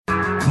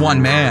One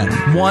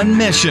man, one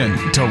mission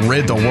to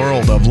rid the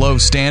world of low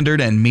standard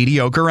and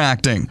mediocre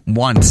acting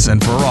once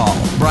and for all.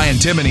 Brian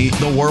Timoney,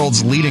 the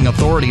world's leading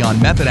authority on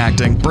method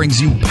acting, brings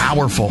you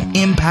powerful,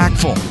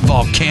 impactful,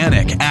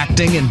 volcanic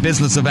acting and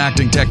business of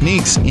acting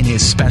techniques in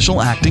his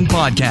special acting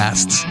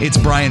podcasts. It's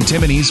Brian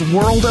Timoney's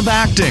World of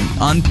Acting,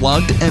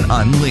 Unplugged and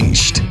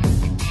Unleashed.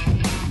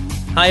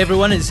 Hi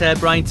everyone, it's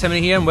Brian Timoney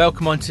here and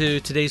welcome on to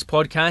today's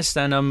podcast,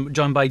 and I'm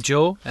joined by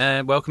Joe.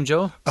 Welcome,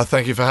 Joe.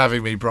 Thank you for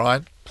having me,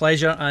 Brian.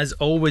 Pleasure as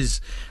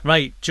always.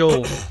 Right,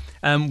 Joe,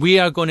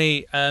 we're going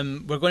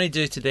to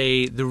do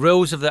today the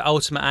Rules of the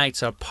Ultimate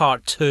Actor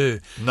Part 2.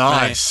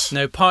 Nice.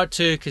 Now Part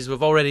 2, because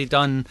we've already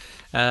done,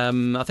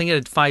 I think I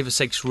did 5 or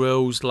 6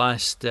 rules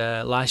last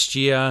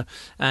year,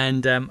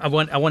 and I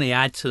want to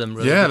add to them.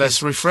 Really, yeah,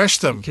 let's refresh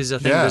them because I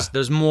think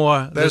there's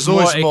more. There's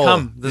always more to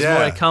come. There's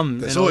more to come. come.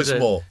 There's always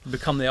more.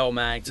 Become the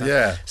ultimate actor.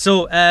 Yeah.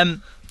 So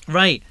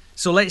right.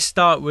 So let's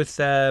start with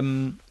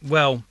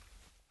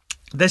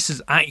this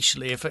is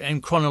actually, if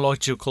in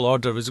chronological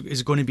order,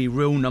 is going to be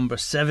rule number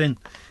 7.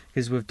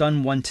 Because we've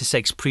done 1 to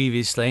 6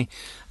 previously,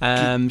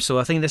 so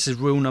I think this is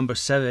rule number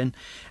 7,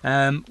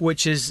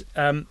 which is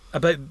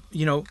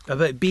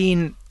about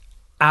being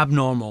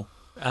abnormal,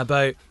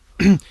 about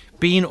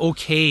being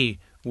okay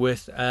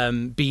with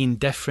being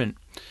different.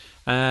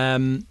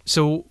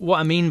 So what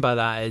I mean by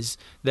that is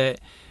that,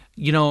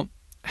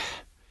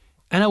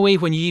 in a way,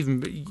 when you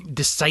even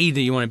decide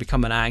that you want to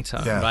become an actor,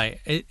 right,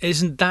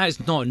 that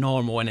is not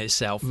normal in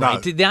itself,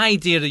 right? No. The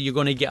idea that you're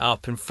going to get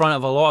up in front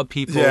of a lot of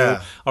people,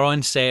 or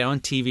on set,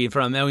 on TV, in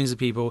front of millions of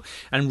people,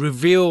 and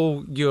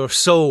reveal your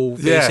soul,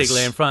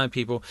 basically, in front of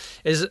people,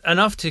 is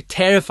enough to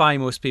terrify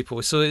most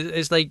people. So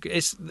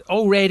it's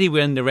already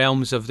we're in the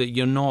realms of that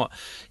you're not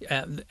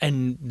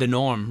in the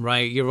norm,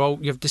 right?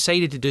 You've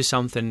decided to do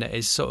something that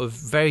is sort of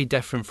very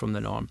different from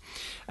the norm.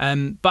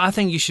 But I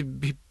think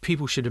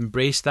people should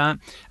embrace that.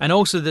 And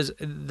also there's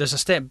a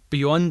step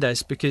beyond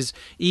this, because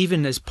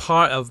even as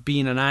part of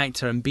being an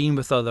actor and being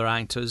with other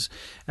actors,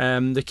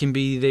 there can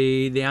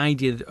be the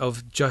idea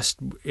of just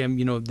the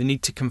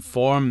need to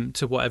conform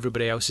to what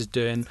everybody else is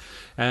doing,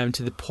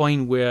 to the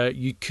point where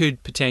you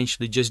could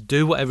potentially just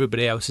do what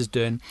everybody else is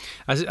doing.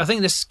 I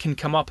think this can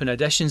come up in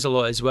auditions a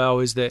lot as well,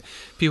 is that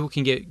people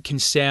can get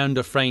concerned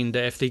or frightened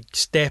that if they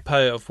step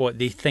out of what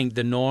they think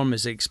the norm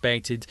is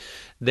expected,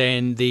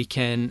 then they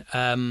can,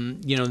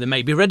 they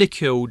might be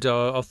ridiculed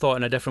or thought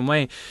in a different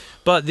way.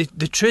 But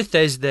the truth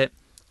is that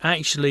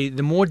actually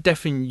the more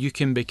different you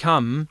can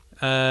become,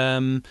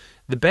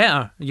 the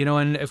better,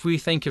 and if we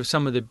think of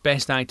some of the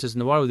best actors in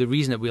the world, the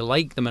reason that we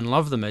like them and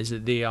love them is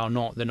that they are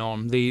not the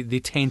norm. They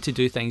tend to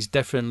do things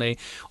differently,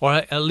 or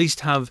at least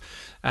have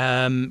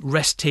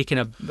risk-taking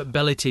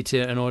ability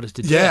in order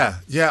to do it.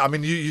 Yeah. I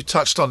mean, you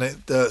touched on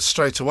it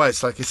straight away.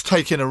 It's like it's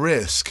taking a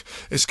risk.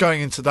 It's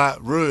going into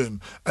that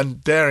room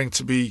and daring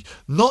to be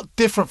not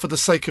different for the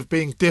sake of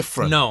being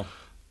different. No.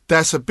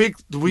 There's a big.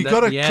 There's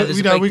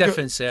a big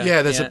difference there.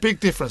 Yeah, there's a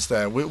big difference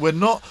there. We're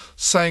not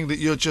saying that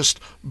you're just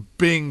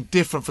being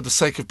different for the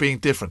sake of being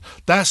different.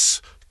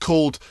 That's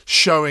called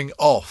showing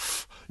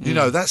off.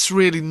 That's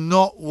really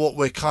not what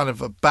we're kind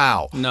of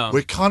about. No.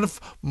 We're kind of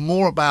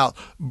more about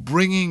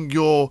bringing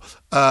your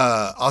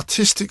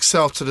artistic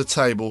self to the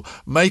table,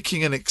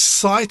 making an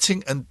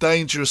exciting and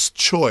dangerous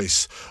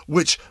choice,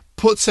 which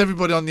puts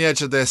everybody on the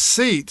edge of their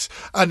seat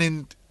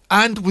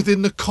and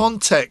within the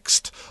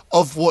context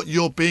of what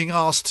you're being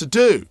asked to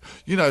do.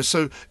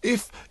 So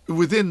if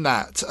within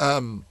that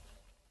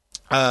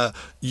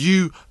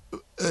you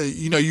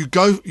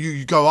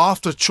go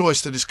after a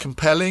choice that is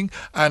compelling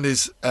and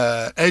is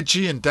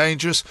edgy and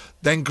dangerous,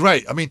 then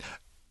great. I mean,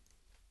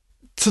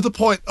 to the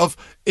point of,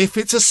 if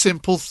it's a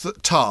simple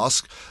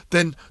task,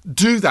 then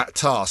do that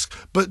task,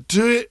 but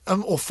do it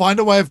or find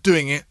a way of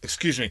doing it,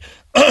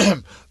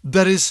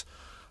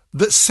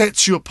 that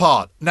sets you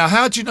apart. Now,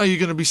 how do you know you're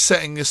going to be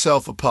setting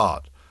yourself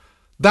apart?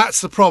 That's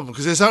the problem,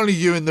 because there's only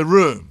you in the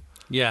room.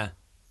 Yeah.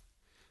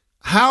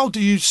 How do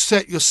you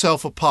set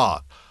yourself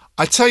apart?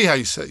 I tell you how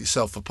you set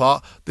yourself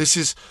apart. This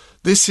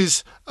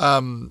is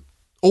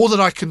all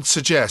that I can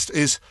suggest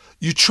is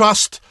you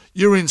trust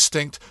your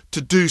instinct to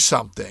do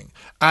something.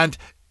 And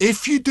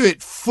if you do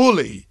it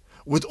fully,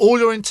 with all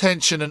your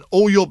intention and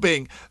all your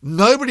being,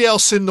 nobody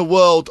else in the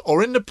world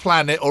or in the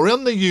planet or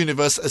in the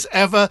universe has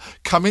ever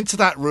come into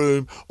that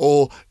room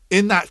or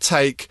in that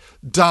take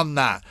done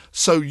that.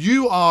 So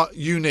you are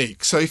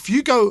unique. So if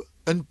you go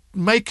and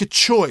make a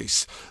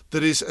choice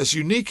that is as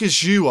unique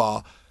as you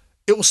are,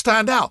 it will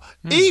stand out.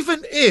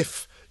 Even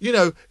if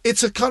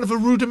it's a kind of a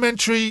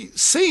rudimentary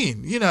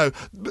scene,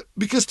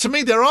 because to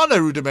me, there are no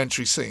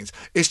rudimentary scenes.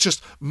 It's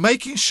just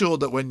making sure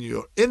that when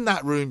you're in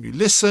that room, you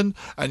listen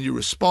and you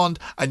respond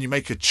and you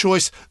make a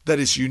choice that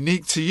is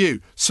unique to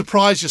you.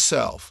 Surprise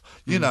yourself.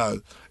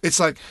 It's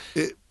like...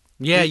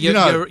 Yeah,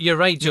 you're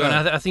right, Joe.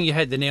 And I think you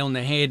hit the nail on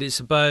the head. It's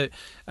about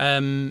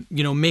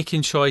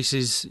making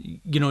choices,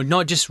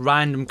 not just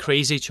random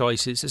crazy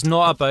choices. It's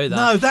not about that.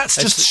 No, that's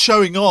just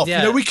showing off.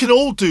 Yeah. We can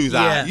all do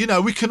that. Yeah.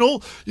 We can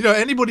all,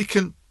 anybody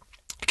can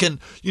can,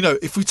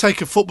 if we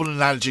take a football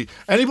analogy,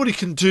 anybody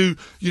can do,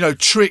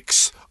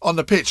 tricks on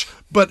the pitch.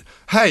 But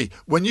hey,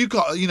 when you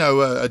got,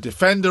 a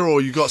defender,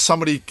 or you got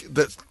somebody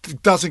that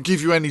doesn't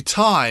give you any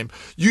time,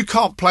 you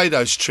can't play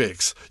those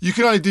tricks. You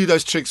can only do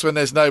those tricks when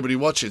there's nobody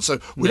watching. So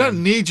we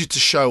don't need you to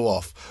show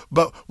off,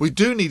 but we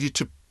do need you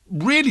to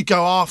really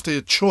go after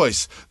a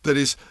choice that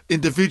is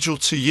individual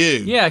to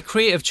you. Yeah,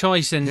 creative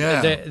choice, and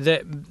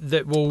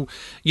that will,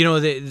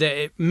 that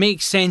it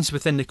makes sense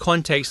within the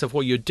context of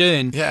what you're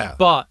doing. Yeah.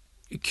 But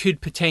it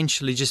could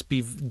potentially just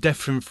be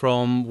different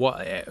from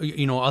what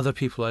other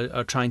people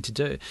are trying to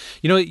do.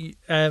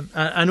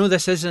 I know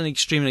this is an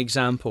extreme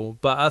example,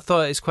 but I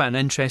thought it's quite an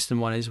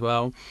interesting one as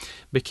well,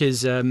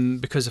 because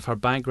of her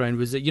background.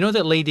 Was that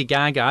that Lady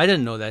Gaga? I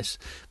didn't know this,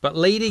 but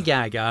Lady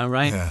Gaga,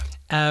 right? Yeah.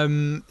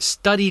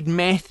 Studied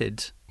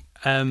method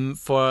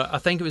for, I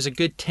think it was a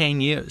good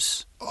 10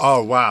 years.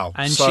 Oh wow!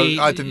 And so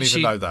I didn't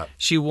even know that.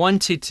 She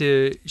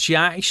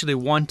actually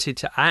wanted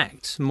to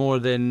act more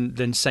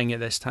than sing at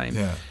this time.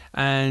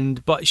 Yeah.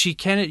 But she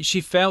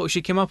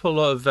came up a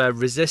lot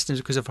of resistance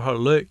because of her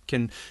look,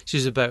 and she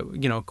was a bit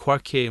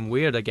quirky and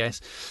weird, I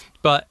guess.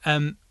 But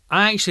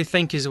I actually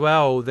think as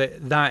well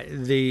that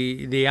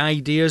the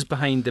ideas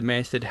behind the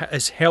method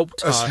has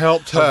helped her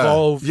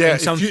evolve in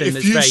something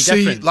that's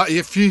very different. Like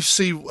if you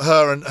see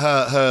her and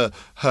her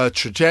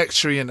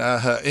trajectory and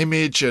her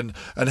image and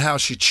how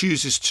she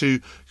chooses to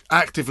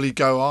actively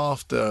go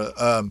after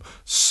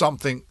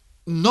something,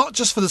 not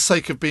just for the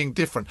sake of being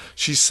different.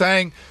 She's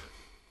saying,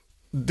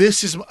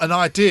 this is an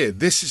idea.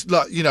 This is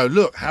like,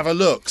 look, have a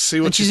look, see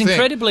what you think. And she's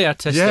incredibly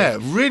artistic. Yeah,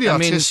 really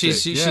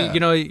artistic. I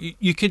mean,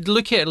 you could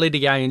look at Lady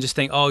Gaga and just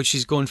think, oh,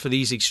 she's going for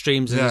these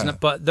extremes,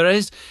 but there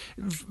is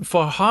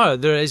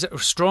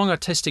strong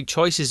artistic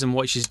choices in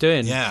what she's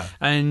doing. Yeah,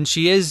 and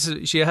she has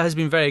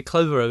been very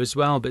clever as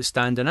well, but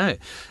standing out.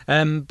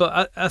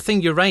 But I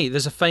think you're right.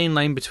 There's a fine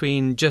line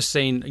between just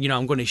saying,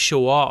 I'm going to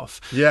show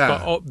off,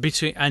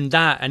 between and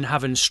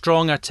having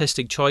strong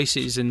artistic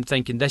choices and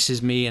thinking, this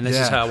is me and this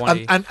is how I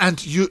want to.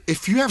 And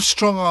if you have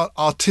strong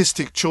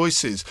artistic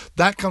choices,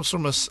 that comes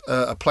from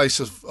a place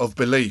of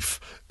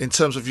belief in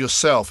terms of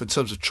yourself, in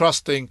terms of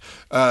trusting,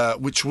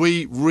 which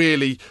we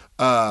really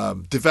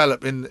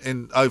develop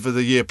in over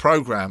the year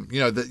program.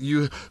 That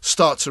you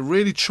start to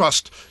really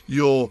trust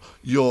your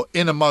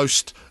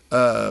innermost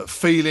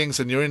feelings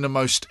and your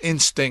innermost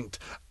instinct,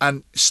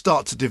 and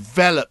start to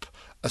develop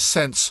a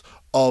sense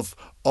of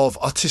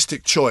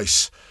artistic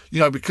choice.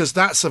 Because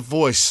that's a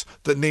voice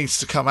that needs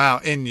to come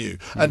out in you.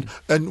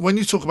 And when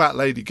you talk about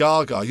Lady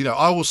Gaga, I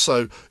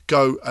also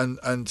go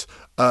and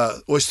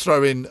always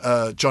throw in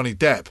Johnny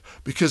Depp,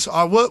 because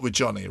I work with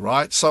Johnny,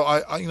 right? So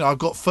I've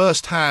got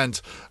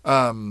first-hand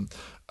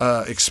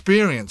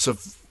experience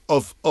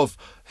of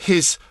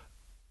his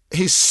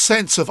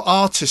sense of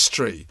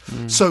artistry.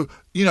 So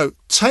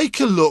take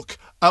a look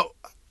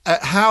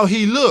at how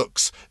he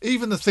looks,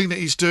 even the thing that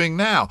he's doing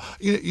now,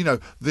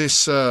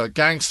 this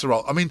gangster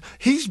role. I mean,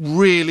 he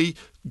really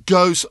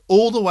goes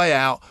all the way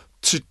out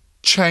to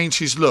change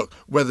his look,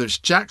 whether it's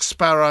Jack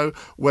Sparrow,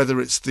 whether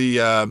it's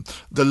the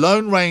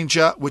Lone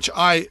Ranger, which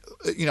I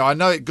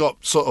know it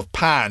got sort of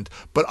panned,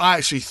 but I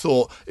actually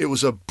thought it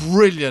was a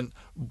brilliant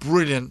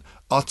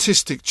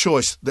artistic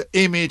choice. The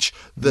image,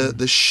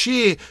 the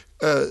sheer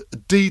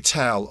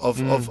detail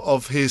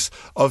of his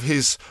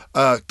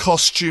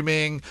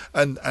costuming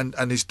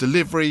and his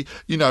delivery.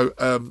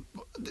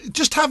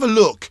 Just have a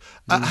look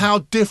at how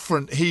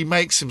different he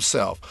makes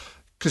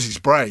himself, because he's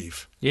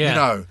brave.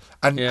 And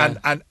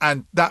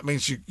that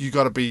means you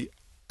got to be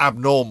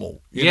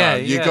abnormal. You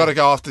got to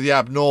go after the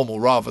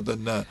abnormal rather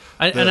than and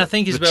I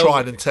think as well,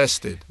 tried and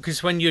tested.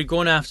 Because when you're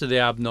going after the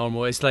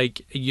abnormal, it's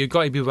like you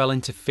got to be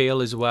willing to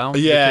fail as well.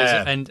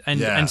 Yeah,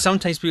 and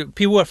sometimes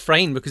people are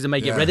frightened because they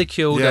might get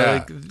ridiculed or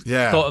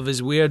thought of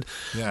as weird.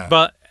 Yeah.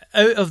 But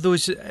out of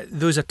those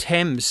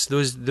attempts,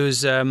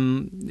 those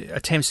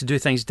attempts to do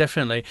things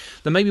differently,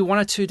 there might be one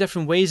or two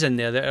different ways in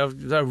there that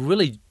are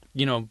really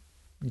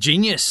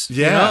genius.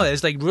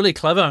 It's like really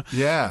clever.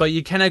 But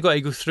you kind of got to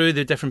go through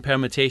the different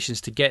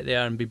permutations to get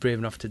there and be brave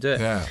enough to do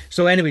it.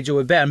 So anyway, Joe,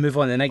 we better move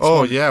on to the next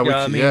one.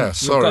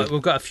 Sorry,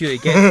 we've got a few to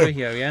get through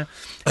here.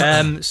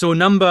 So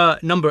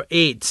number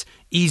 8,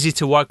 easy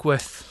to work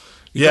with.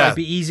 You got to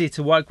be easy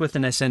to work with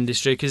in this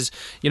industry, because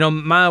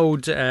my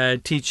old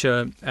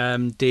teacher,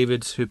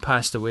 David, who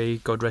passed away,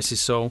 God rest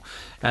his soul,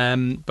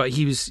 but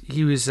he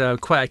was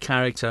quite a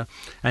character,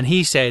 and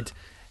he said,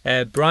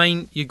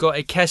 Brian, you got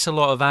to kiss a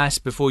lot of ass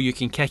before you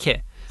can kick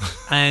it.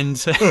 And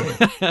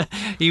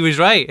he was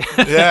right.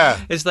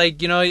 It's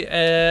like, we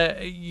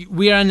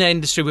are in the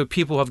industry where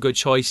people have got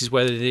choices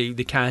whether they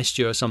cast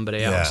you or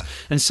somebody else.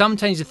 And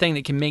sometimes the thing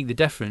that can make the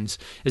difference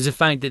is the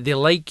fact that they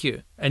like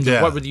you and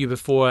they've worked with you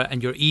before,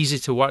 and you're easy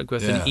to work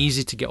with and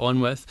easy to get on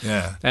with.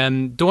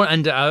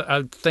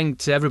 I think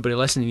to everybody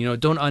listening,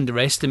 don't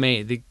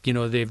underestimate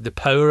the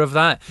power of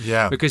that.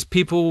 Yeah. Because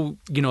people,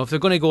 if they're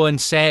going to go on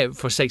set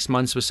for 6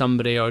 months with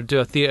somebody or do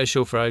a theatre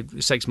show for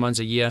 6 months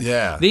a year,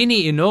 they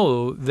need to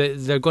know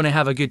that they're going to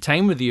have a good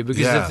time with you.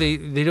 Because if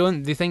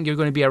they think you're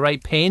going to be a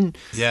right pain,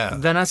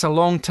 then that's a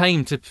long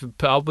time to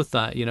put up with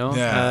that.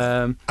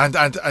 And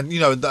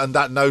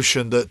that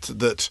notion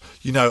that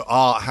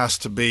art has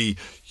to be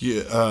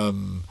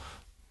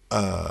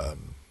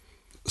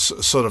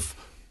sort of.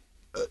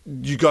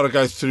 You got to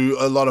go through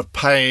a lot of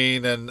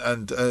pain, and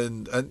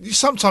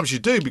sometimes you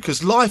do,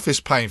 because life is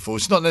painful.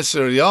 It's not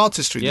necessarily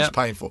artistry that's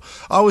painful.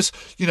 I always,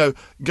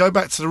 go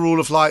back to the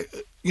rule of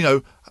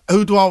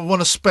who do I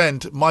want to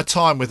spend my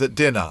time with at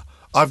dinner?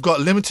 I've got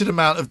a limited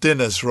amount of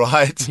dinners,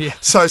 right? Yeah.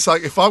 So it's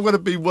like, if I'm going to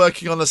be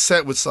working on a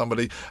set with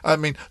somebody, I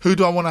mean, who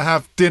do I want to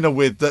have dinner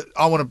with that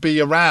I want to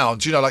be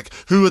around?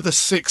 Who are the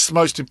 6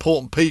 most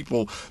important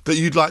people that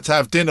you'd like to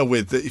have dinner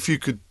with, that if you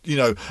could,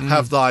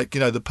 have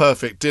the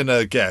perfect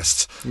dinner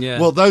guests? Yeah.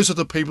 Well, those are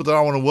the people that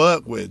I want to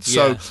work with.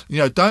 So,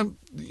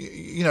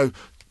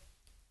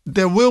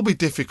 there will be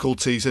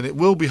difficulties and it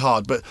will be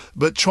hard, but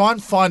try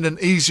and find an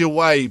easier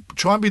way.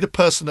 Try and be the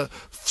person that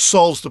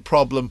solves the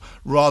problem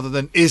rather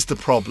than is the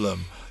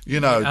problem.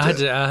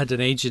 I had an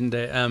agent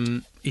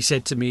that he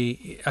said to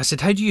me, I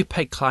said, how do you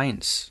pick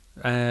clients?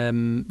 I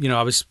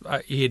was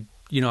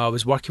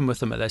working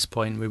with him at this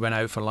point. We went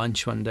out for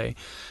lunch one day.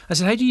 I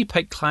said, how do you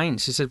pick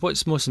clients? He said,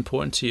 what's most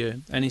important to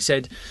you? And he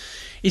said,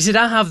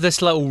 I have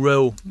this little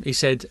rule. He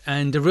said,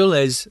 and the rule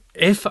is,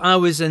 if I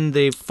was in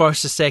the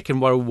First or Second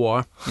World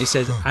War, he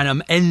said, and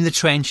I'm in the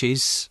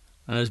trenches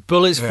and there's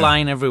bullets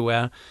flying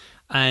everywhere,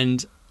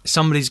 and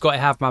somebody's got to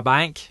have my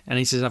back, and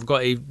he says, I've got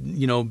to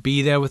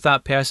be there with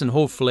that person.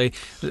 Hopefully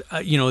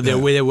they're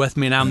there with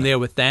me and I'm there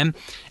with them.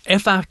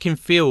 If I can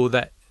feel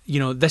that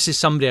this is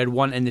somebody I'd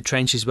want in the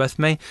trenches with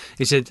me,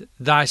 he said,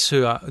 that's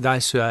who I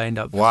end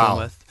up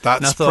with.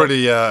 That's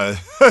pretty that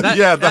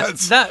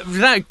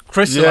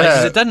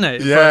crystallises it, doesn't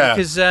it? Yeah.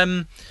 Because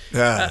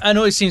I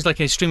know it seems like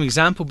an extreme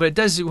example, but it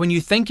does. When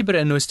you think about it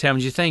in those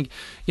terms, you think,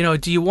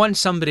 do you want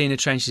somebody in the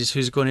trenches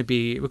who's going to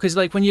be, because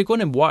like when you're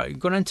going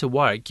into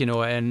work, in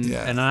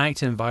an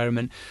acting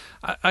environment,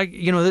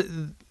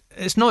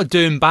 it's not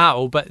doing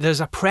battle, but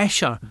there's a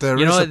pressure.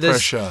 There's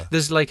pressure.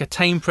 There's like a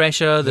time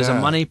pressure. There's a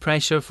money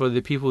pressure for the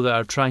people that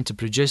are trying to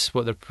produce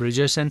what they're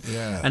producing.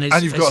 Yeah. And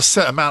you've got a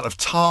set amount of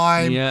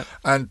time. Yeah.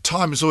 And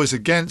time is always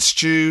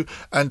against you.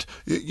 And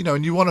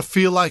and you want to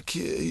feel like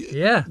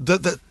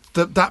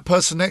that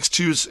person next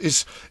to you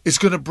is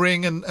going to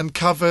bring and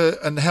cover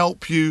and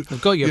help you.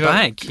 They've got your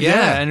back.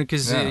 And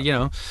because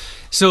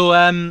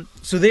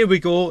So there we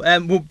go.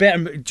 We'll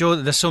better, Joe.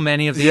 There's so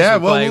many of these. Yeah,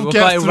 we'll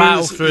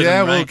rattle through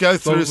them. We'll go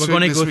through. We're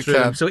going to go through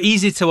them. So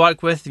easy to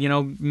work with.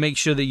 Make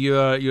sure that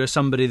you're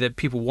somebody that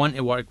people want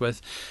to work with,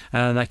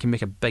 and that can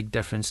make a big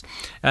difference.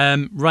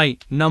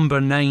 Right, number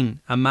 9,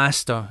 a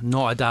master,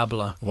 not a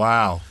dabbler.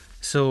 Wow.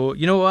 So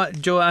you know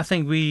what, Joe? I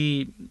think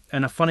we,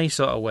 in a funny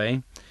sort of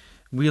way,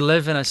 we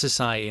live in a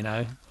society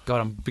now.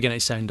 God, I'm beginning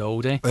to sound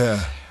old, eh?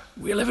 Yeah.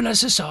 We live in a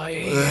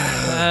society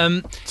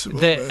that,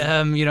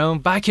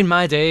 back in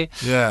my day,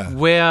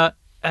 where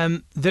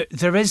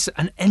there is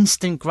an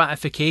instant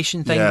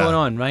gratification thing going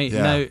on, right?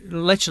 Yeah. Now,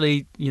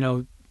 literally,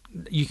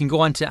 you can go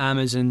onto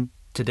Amazon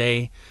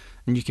today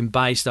and you can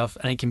buy stuff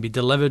and it can be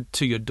delivered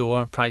to your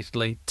door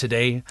practically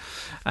today.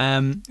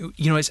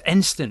 It's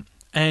instant.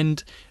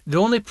 And the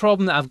only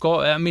problem that I've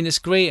got, it's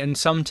great in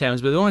some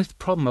terms, but the only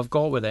problem I've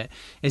got with it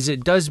is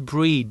it does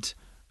breed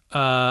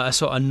a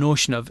sort of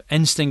notion of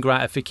instant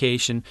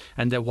gratification,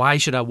 and that why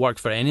should I work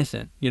for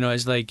anything?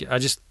 It's like I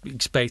just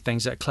expect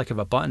things at a click of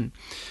a button.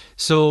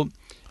 So,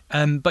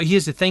 but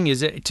here's the thing: is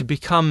that to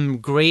become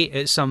great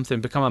at something,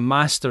 become a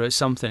master at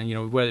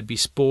something, whether it be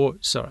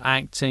sports or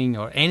acting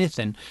or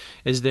anything,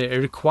 is that it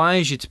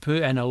requires you to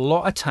put in a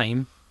lot of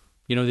time.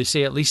 They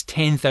say at least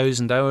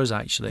 10,000 hours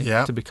actually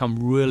to become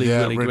really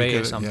great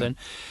at something.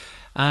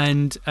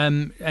 And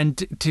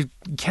to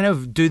kind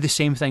of do the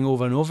same thing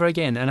over and over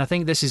again. And I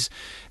think this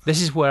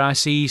is where I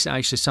see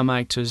actually some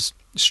actors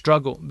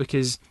struggle,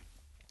 because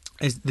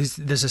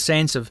there's a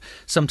sense of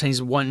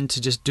sometimes wanting to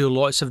just do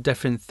lots of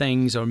different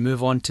things or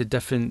move on to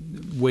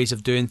different ways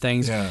of doing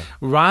things,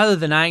 rather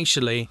than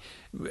actually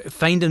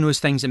finding those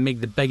things that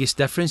make the biggest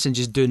difference and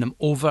just doing them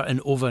over and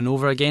over and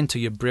over again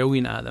till you're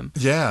brilliant at them.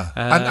 Yeah,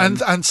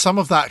 and some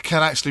of that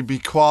can actually be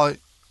quite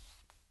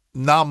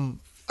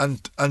numb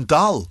and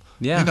dull.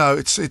 Yeah.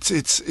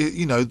 It's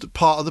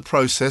part of the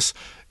process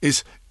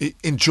is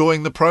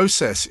enjoying the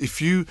process.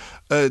 If you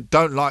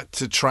don't like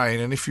to train,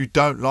 and if you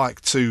don't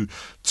like to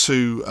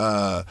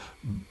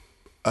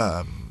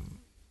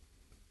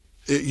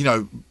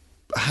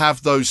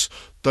have those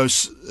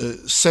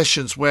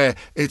sessions where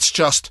it's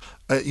just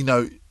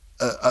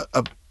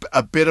a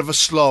a bit of a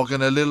slog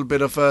and a little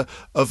bit of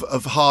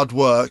hard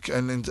work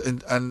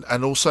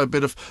and also a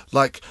bit of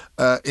like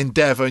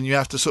endeavour, and you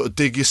have to sort of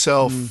dig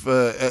yourself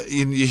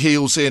in your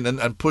heels in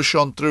and push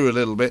on through a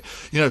little bit.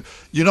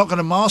 You're not going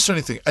to master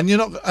anything, and you're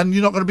not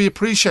going to be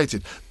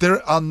appreciated.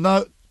 There are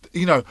no,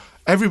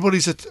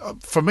 everybody's an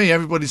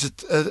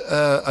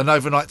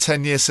overnight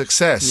 10-year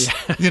success.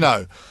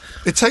 Yeah.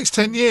 It takes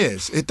 10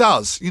 years. It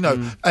does,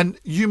 and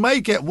you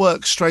may get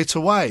work straight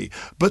away,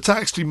 but to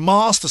actually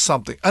master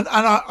something, and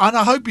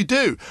I hope you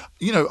do.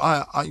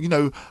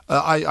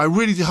 I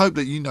really do hope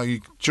that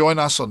you join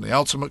us on the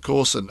Ultimate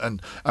course, and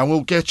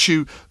we'll get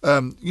you,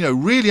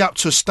 really up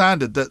to a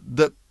standard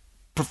that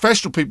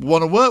professional people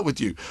want to work with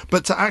you.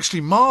 But to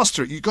actually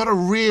master it, you've got to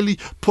really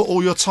put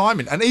all your time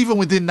in. And even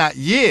within that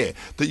year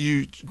that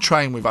you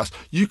train with us,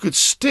 you could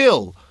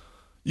still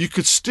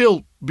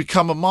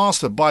become a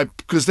master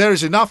because there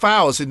is enough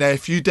hours in there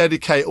if you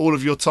dedicate all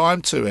of your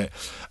time to it.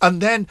 And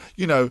then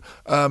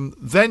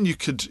then you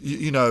could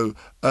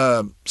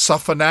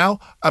suffer now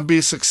and be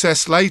a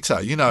success later,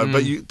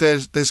 but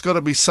there's got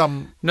to be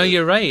some. No,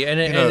 you're right,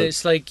 and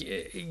it's like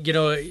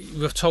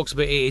we've talked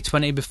about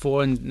 80-20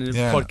 before in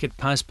the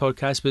past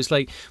podcasts, but it's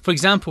like, for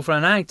example, for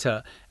an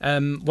actor,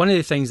 one of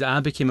the things that I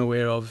became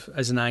aware of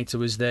as an actor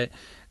was that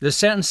there's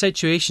certain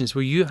situations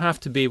where you have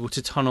to be able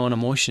to turn on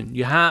emotion.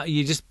 You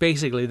just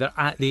basically,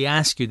 they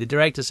ask you, the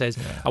director says,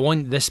 I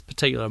want this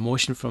particular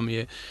emotion from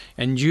you,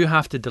 and you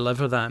have to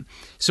deliver that.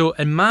 So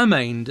in my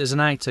mind, as an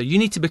actor, you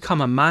need to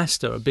become a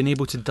master of being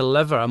able to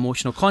deliver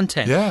emotional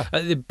content.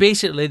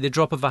 Basically, the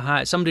drop of a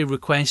hat, somebody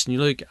requesting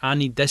you, look, I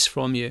need this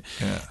from you.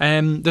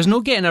 There's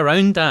no getting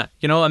around that,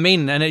 you know what I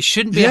mean? And it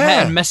shouldn't be a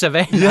hit and miss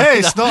event.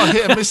 It's not a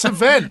hit and miss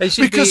event,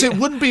 because it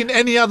wouldn't be in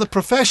any other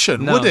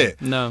profession, would it?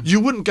 No.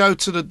 You wouldn't go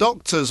to the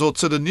doctors or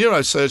to the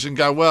neurosurgeon and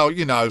go, well,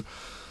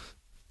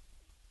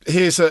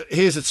 here's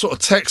a sort of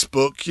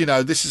textbook,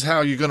 this is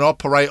how you're going to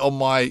operate on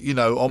my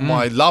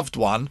my loved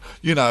one,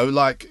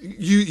 like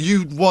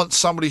you want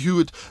somebody who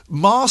had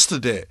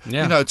mastered it,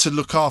 to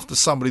look after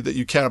somebody that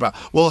you care about.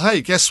 Well,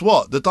 hey, guess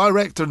what, the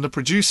director and the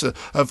producer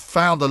have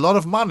found a lot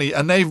of money,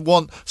 and they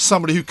want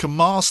somebody who can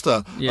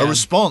master a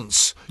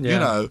response,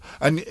 and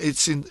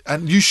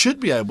and you should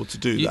be able to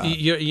do that.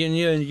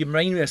 You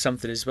remind me of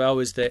something as well,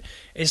 is that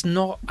it's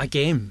not a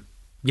game.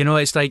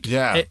 It's like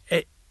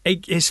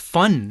it's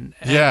fun,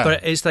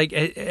 but it's like,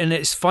 and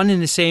it's fun in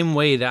the same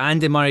way that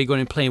Andy Murray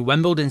going and playing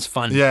Wimbledon's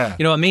fun. You know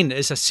what I mean?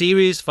 It's a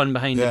serious fun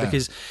behind it,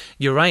 because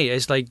you're right.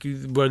 It's like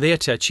we're there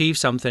to achieve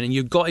something, and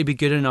you've got to be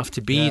good enough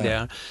to be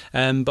there.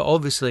 But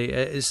obviously,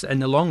 it's in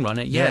the long run.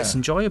 It's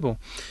enjoyable.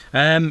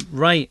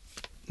 Right.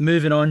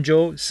 Moving on,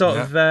 Joe.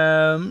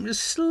 Slightly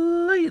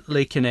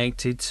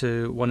connected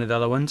to one of the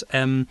other ones.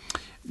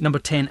 Number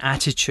 10,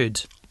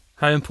 attitude.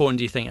 How important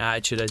do you think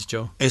attitude is,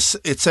 Joe?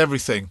 It's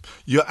everything.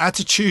 Your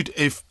attitude,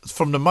 if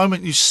from the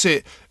moment you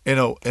sit in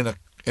a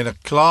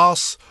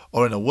class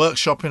or in a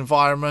workshop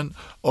environment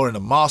or in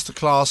a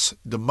masterclass,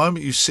 the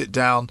moment you sit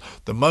down,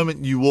 the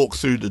moment you walk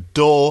through the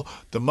door,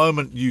 the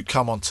moment you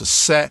come onto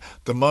set,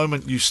 the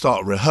moment you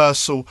start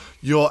rehearsal,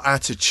 your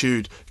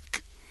attitude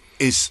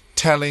is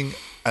telling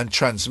and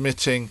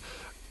transmitting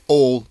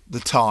all the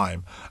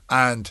time.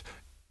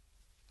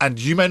 And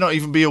you may not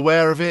even be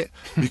aware of it,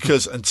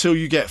 because until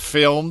you get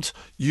filmed,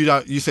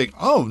 you think,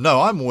 oh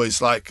no, I'm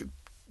always like,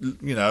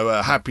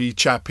 a happy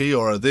chappy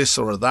or a this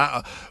or a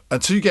that,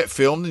 until you get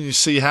filmed and you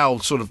see how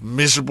sort of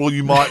miserable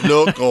you might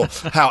look, or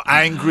how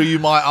angry you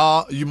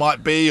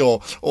might be, or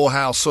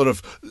how sort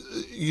of,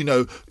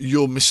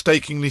 you'll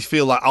mistakenly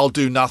feel like I'll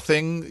do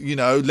nothing,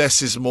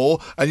 less is more,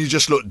 and you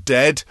just look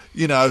dead.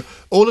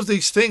 All of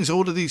these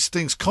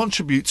things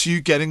contribute to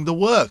you getting the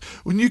work.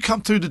 When you come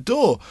through the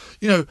door,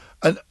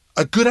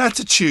 a good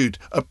attitude,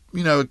 a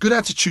good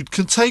attitude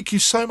can take you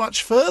so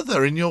much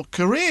further in your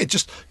career.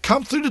 Just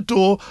come through the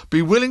door,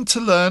 be willing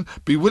to learn,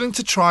 be willing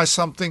to try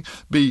something,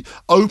 be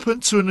open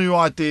to a new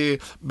idea,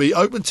 be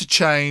open to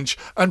change,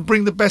 and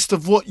bring the best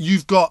of what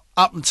you've got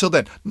up until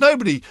then.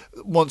 Nobody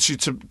wants you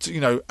to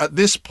at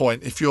this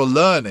point, if you're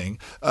learning,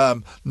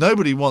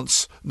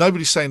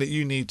 nobody's saying that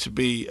you need to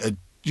be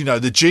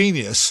the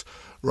genius,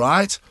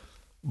 right?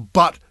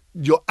 But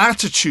your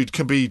attitude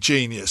can be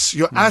genius.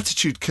 Your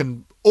attitude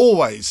can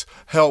always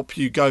help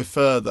you go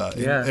further,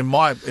 in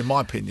my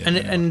opinion.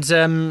 And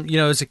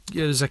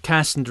it was a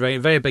casting director,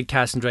 a very big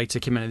casting director,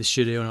 came into the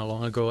studio not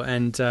long ago,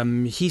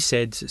 and he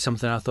said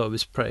something I thought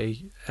was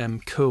pretty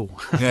cool.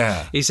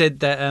 He said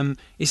that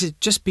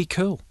just be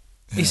cool.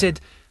 He said,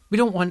 we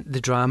don't want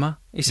the drama.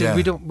 He said,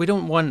 we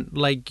don't want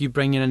like you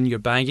bringing in your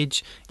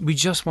baggage. We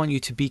just want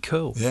you to be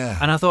cool.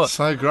 And I thought,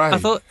 so great. I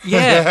thought,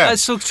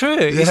 that's so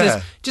true. He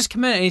says, just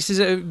come in. He says,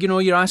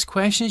 you ask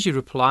questions, you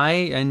reply,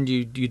 and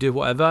you do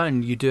whatever,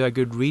 and you do a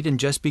good read, and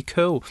just be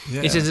cool.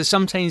 He says that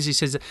sometimes, he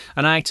says,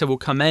 an actor will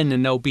come in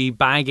and there'll be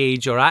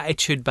baggage or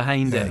attitude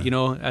behind it,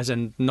 as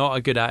in not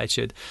a good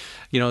attitude.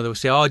 They'll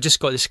say, I just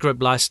got the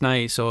script last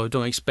night, so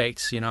don't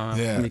expect,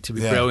 I need to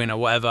be brilliant or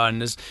whatever.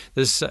 And there's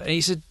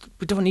he said,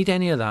 we don't need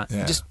any of that.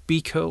 Just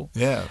be cool.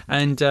 Yeah.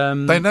 And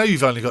they know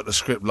you've only got the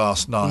script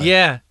last night.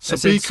 Yeah. So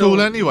be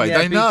cool anyway.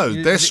 They know.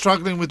 They're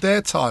struggling with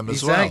their time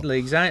as well.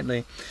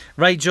 Exactly.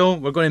 Right, Joe,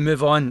 we're going to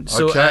move on.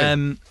 So,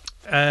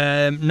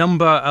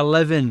 number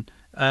 11,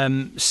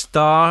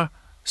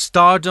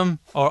 stardom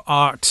or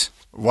art?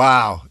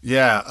 Wow.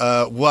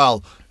 Yeah.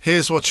 Well,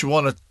 here's what you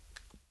want to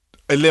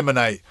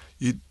eliminate.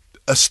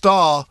 A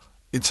star,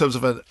 in terms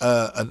of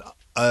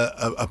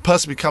a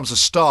person becomes a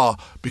star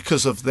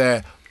because of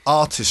their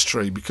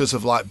artistry, because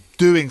of like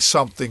doing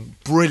something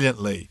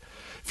brilliantly.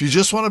 If you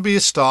just want to be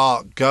a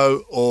star,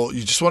 or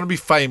you just want to be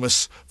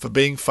famous for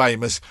being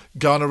famous,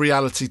 go on a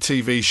reality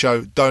TV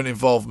show. Don't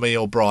involve me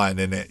or Brian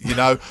in it.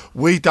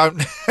 We don't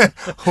need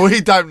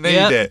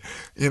it.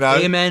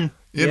 Amen.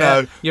 You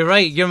know, you're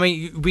right.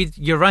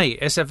 You're right.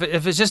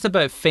 If it's just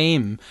about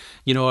fame,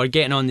 or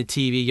getting on the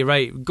TV, you're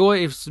right. Go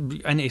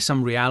into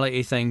some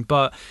reality thing,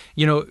 but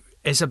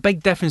it's a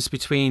big difference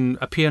between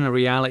appearing in a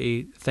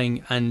reality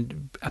thing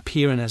and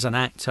appearing as an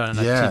actor in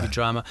a TV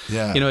drama.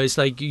 Yeah. It's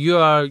like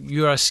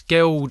you're a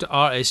skilled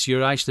artist.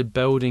 You're actually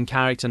building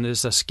character, and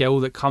there's a skill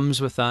that comes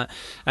with that.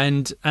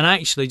 And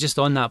actually, just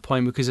on that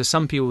point, because there's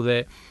some people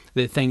that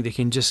they think they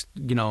can just,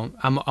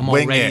 I'm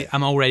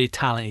already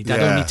talented. Yeah. I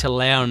don't need to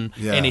learn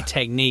any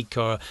technique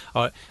or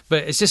but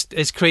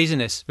it's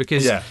craziness,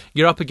 because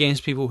you're up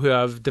against people who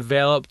have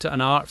developed an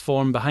art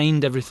form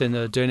behind everything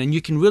they're doing, and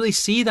you can really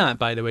see that,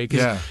 by the way,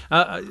 because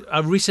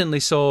I recently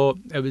saw,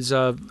 it was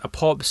a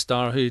pop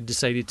star who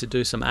decided to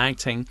do some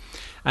acting,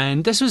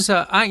 and this was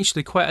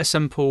actually quite a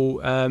simple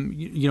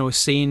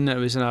scene. It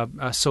was in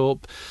a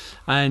soap,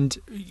 and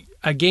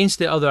against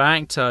the other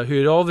actor who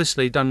had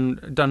obviously done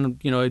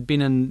had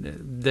been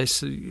in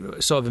this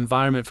sort of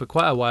environment for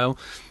quite a while,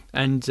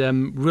 and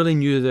really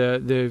knew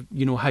the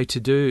how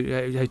to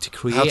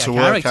create a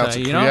character,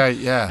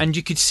 and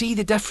you could see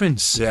the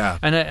difference.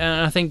 And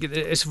I think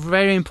it's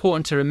very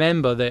important to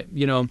remember that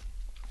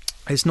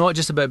it's not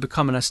just about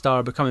becoming a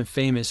star, becoming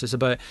famous. It's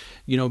about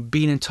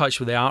being in touch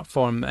with the art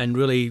form and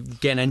really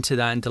getting into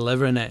that and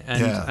delivering it,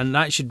 and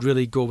that should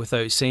really go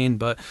without saying.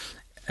 But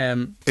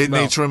it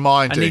needs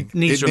reminding. It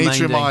needs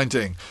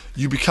reminding.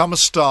 You become a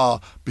star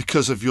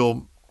because of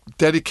your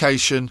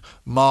dedication,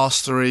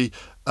 mastery,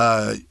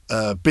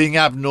 being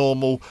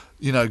abnormal.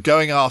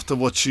 Going after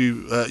what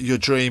your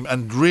dream,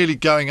 and really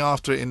going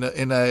after it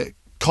in a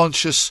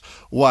conscious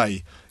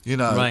way.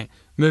 Right.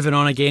 Moving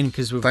on again,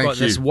 because we've got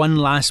this one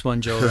last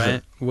one, Joe,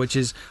 right? Which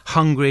is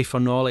hungry for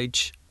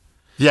knowledge.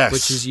 Yes.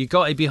 Which is, you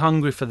got to be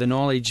hungry for the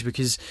knowledge,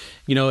 because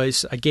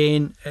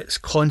it's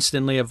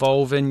constantly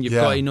evolving. You've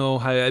got to know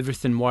how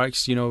everything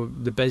works.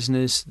 The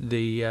business,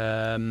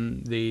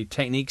 the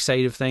technique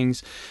side of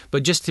things.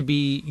 But just to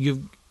be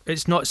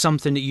it's not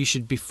something that you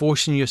should be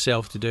forcing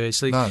yourself to do.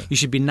 It's like you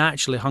should be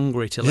naturally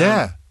hungry to learn.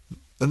 Yeah,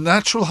 the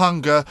natural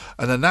hunger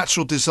and a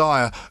natural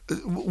desire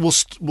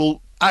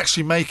will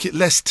actually make it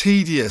less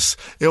tedious.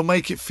 It'll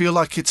make it feel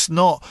like it's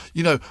not,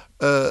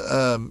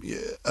 a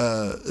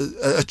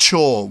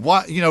chore.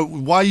 Why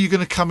are you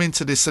going to come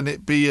into this and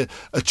it be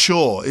a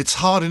chore? It's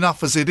hard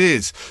enough as it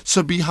is.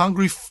 So be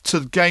hungry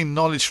to gain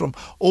knowledge from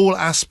all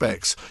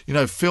aspects.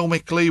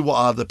 Filmically, what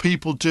are the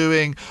people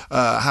doing?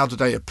 How do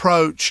they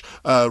approach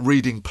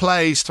reading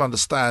plays to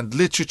understand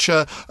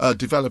literature?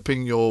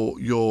 Developing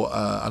your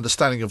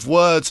understanding of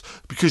words,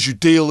 because you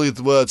deal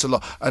with words a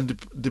lot, and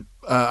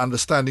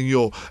understanding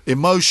your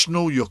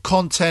emotional, your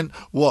content,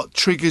 what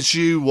triggers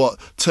you, what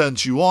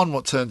turns you on,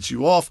 what turns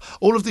you off,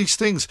 all of these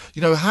things,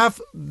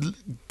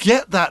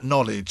 get that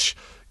knowledge,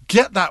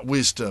 get that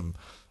wisdom,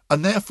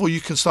 and therefore you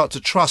can start to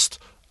trust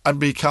and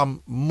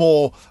become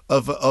more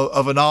of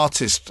an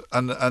artist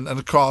and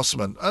a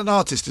craftsman. An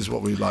artist is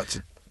what we like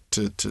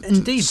to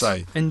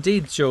say.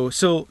 Indeed, Joe.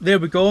 So there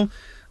we go.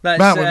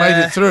 Man, we made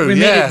it through. We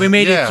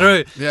made it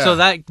through. Yeah. So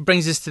that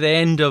brings us to the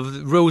end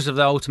of Rules of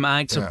the Ultimate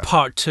Actor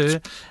Part 2.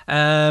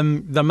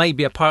 There might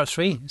be a Part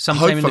 3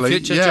 sometime in the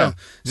future, Joe.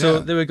 So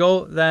there we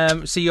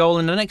go. See you all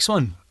in the next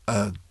one.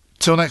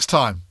 Till next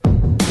time.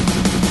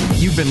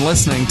 You've been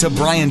listening to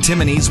Brian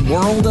Timoney's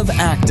World of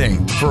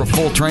Acting. For a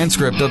full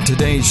transcript of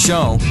today's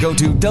show, go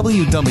to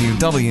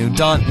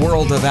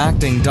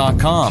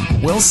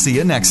www.worldofacting.com. We'll see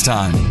you next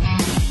time.